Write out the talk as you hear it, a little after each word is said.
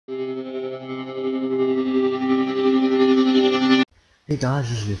Hey guys,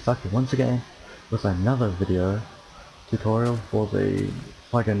 this is Ep3 once again with another video tutorial for the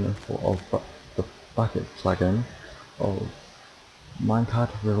plugin of the bucket plugin of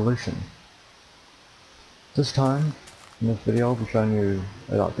MinecartRevolution. This time in this video I'll be showing you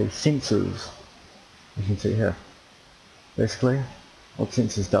about the sensors you can see here. Basically what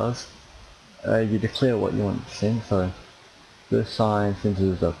sensors does, you declare what you want to send. So this sign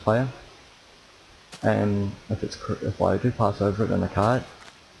senses a player, and if I do pass over it in the card,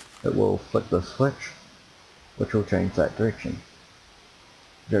 it will flick the switch, which will change that direction.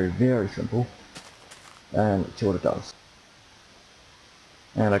 Very simple, and let's see what it does.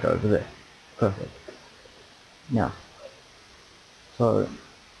 And I go over there. Perfect. Now, so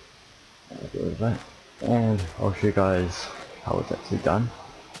I'll do that, and I'll show you guys how it's actually done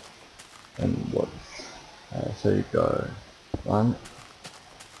and what. So you go run,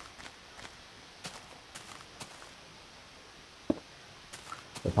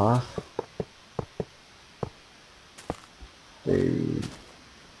 the path, the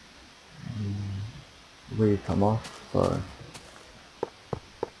we come off, so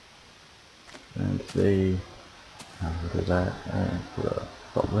and the we'll do that and put a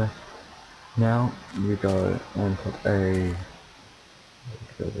stop there. Now you go and put a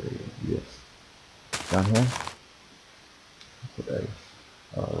down here. Put a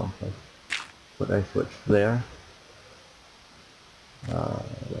wrong place. Put a switch there.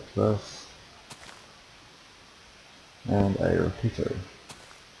 Like this, and a repeater,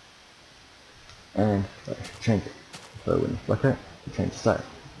 and that should change it. So when you flick it, you change the state.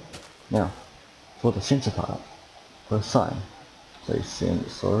 Now, for the sensor part, for a sign, say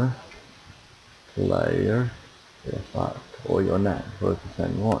sensor player effect or your name, whatever the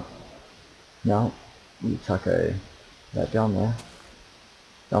name you want. Now, you chuck that down there,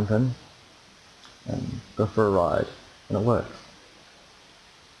 jump in, and go for a ride, and it works.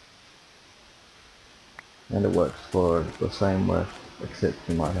 And it works for the same way, except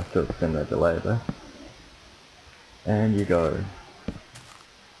you might have to extend the delay there. And you go,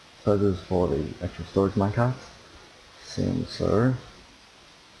 so this is for the actual storage minecarts. Sensor,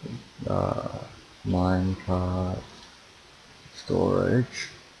 minecart storage.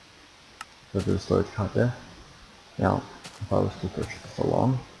 So there's a storage cart there. Now, if I was to push this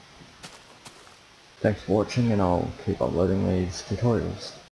along, thanks for watching, and I'll keep uploading these tutorials.